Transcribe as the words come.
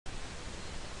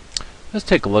Let's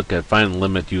take a look at finding the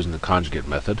limit using the conjugate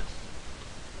method.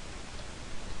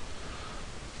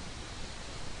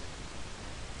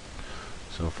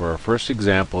 So for our first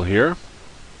example here,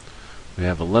 we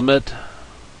have a limit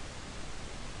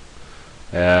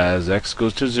as x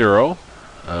goes to 0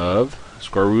 of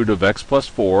square root of x plus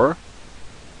 4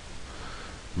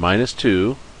 minus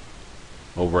 2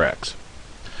 over x.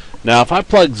 Now if I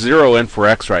plug 0 in for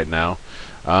x right now,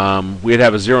 we'd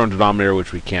have a 0 in the denominator,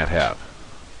 which we can't have.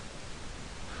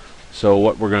 So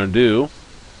what we're going to do,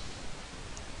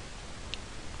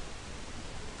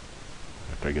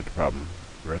 after I get the problem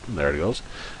written, there it goes,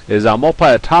 is I'll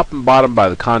multiply the top and bottom by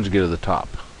the conjugate of the top.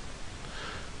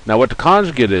 Now what the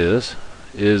conjugate is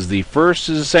the first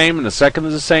is the same and the second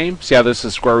is the same. See how this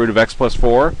is square root of x plus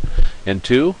 4 and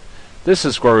 2? This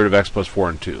is square root of x plus 4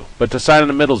 and 2. But the sign in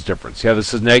the middle is different. See how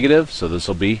this is negative? So this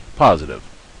will be positive.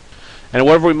 And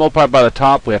whatever we multiply by the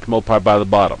top, we have to multiply by the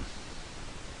bottom.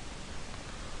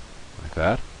 Like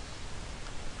that.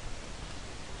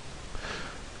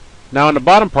 Now in the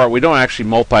bottom part, we don't actually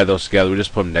multiply those together. We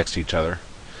just put them next to each other.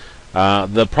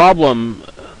 The problem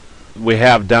we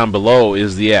have down below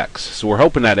is the x. So we're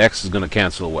hoping that x is going to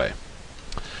cancel away.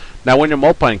 Now when you're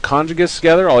multiplying conjugates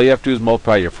together, all you have to do is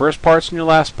multiply your first parts and your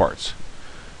last parts.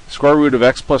 Square root of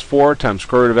x plus 4 times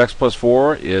square root of x plus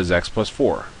 4 is x plus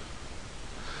 4.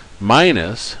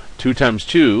 Minus 2 times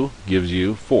 2 gives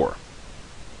you 4.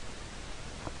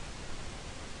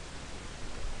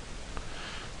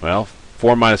 Well,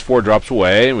 4 minus 4 drops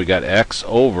away, and we got x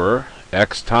over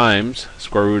x times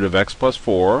square root of x plus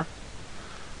 4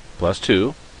 plus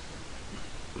 2.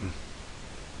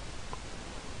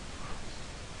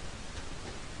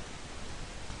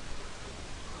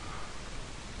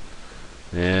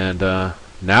 And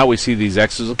now we see these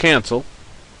x's will cancel.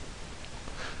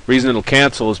 Reason it'll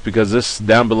cancel is because this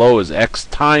down below is x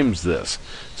times this.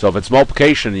 So if it's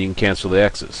multiplication, you can cancel the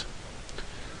x's.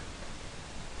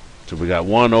 So we got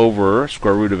 1 over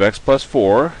square root of x plus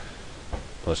 4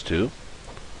 plus 2.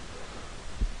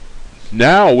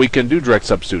 Now we can do direct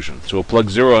substitution. So we'll plug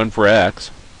 0 in for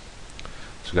x.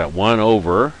 So we got 1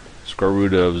 over square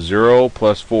root of 0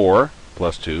 plus 4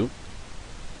 plus 2.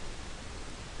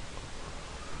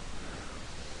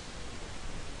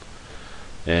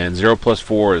 And 0 plus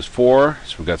 4 is 4,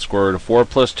 so we've got square root of 4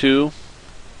 plus 2.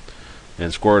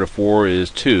 And square root of 4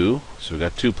 is 2, so we've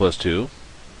got 2 plus 2,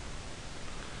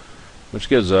 which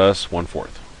gives us 1/4.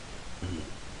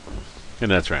 And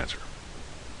that's our answer.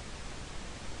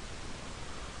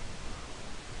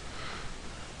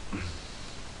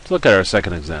 Let's look at our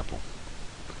second example.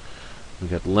 We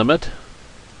got limit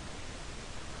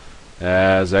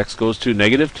as x goes to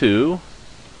 -2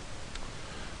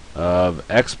 of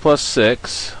x plus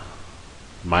 6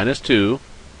 minus 2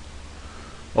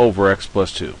 over x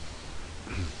plus 2.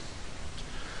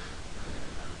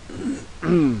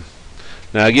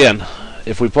 Now again,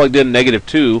 if we plugged in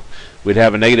 -2, we'd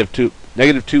have a negative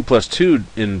 2 plus 2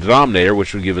 in the denominator,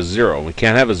 which would give us 0. We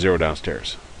can't have a 0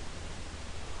 downstairs.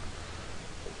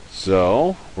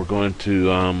 So we're going to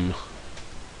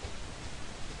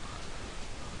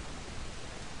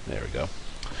there we go.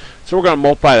 So we're going to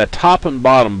multiply the top and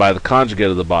bottom by the conjugate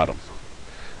of the bottom.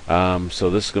 So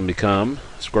this is going to become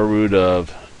square root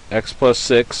of x plus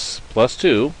 6 plus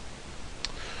 2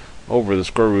 over the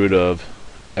square root of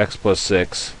x plus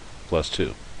 6 plus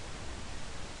 2.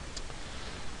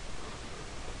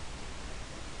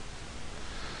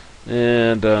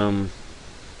 And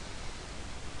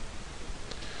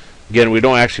again, we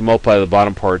don't actually multiply the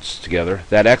bottom parts together.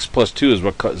 That x plus 2 is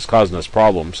what is causing us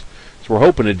problems. So we're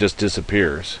hoping it just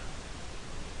disappears.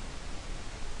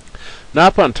 Now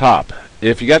up on top,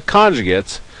 if you got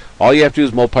conjugates, all you have to do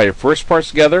is multiply your first parts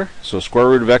together. So square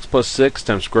root of x plus 6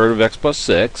 times square root of x plus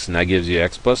 6, and that gives you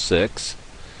x plus 6.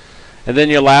 And then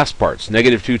your last parts,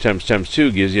 -2 times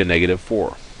 2 gives you a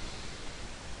 -4.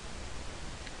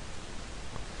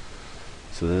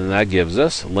 So then that gives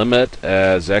us limit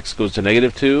as x goes to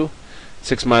 -2,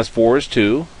 6 minus 4 is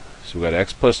 2. So we've got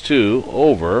x plus 2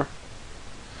 over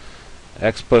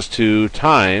x plus 2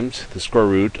 times the square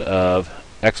root of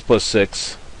x plus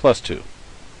 6 plus 2.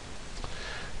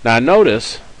 Now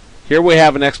notice, here we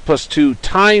have an x plus 2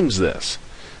 times this.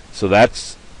 So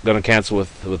that's going to cancel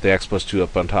with the x plus 2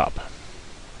 up on top.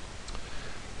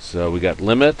 So we got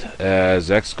limit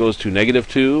as x goes to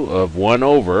 -2 of 1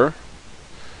 over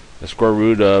the square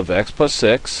root of x plus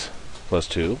 6 plus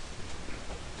 2.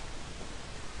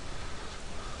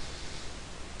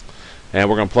 And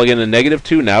we're going to plug in a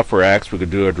 -2 now for x. We could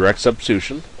do a direct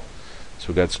substitution. So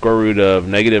we've got square root of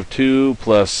 -2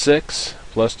 plus 6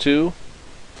 plus 2.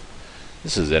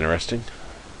 This is interesting.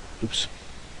 Oops.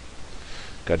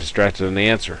 Got distracted on the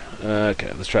answer.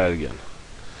 Okay, let's try it again.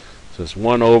 So it's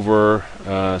 1 over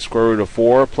square root of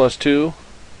 4 plus 2,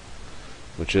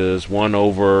 which is 1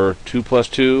 over 2 plus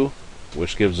 2,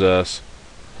 which gives us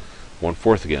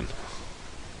 1/4 again.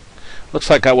 Looks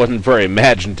like I wasn't very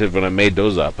imaginative when I made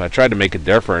those up. I tried to make it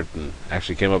different and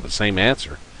actually came up with the same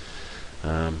answer.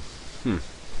 Oh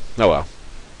well.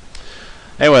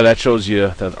 Anyway, that shows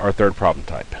you our third problem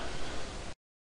type.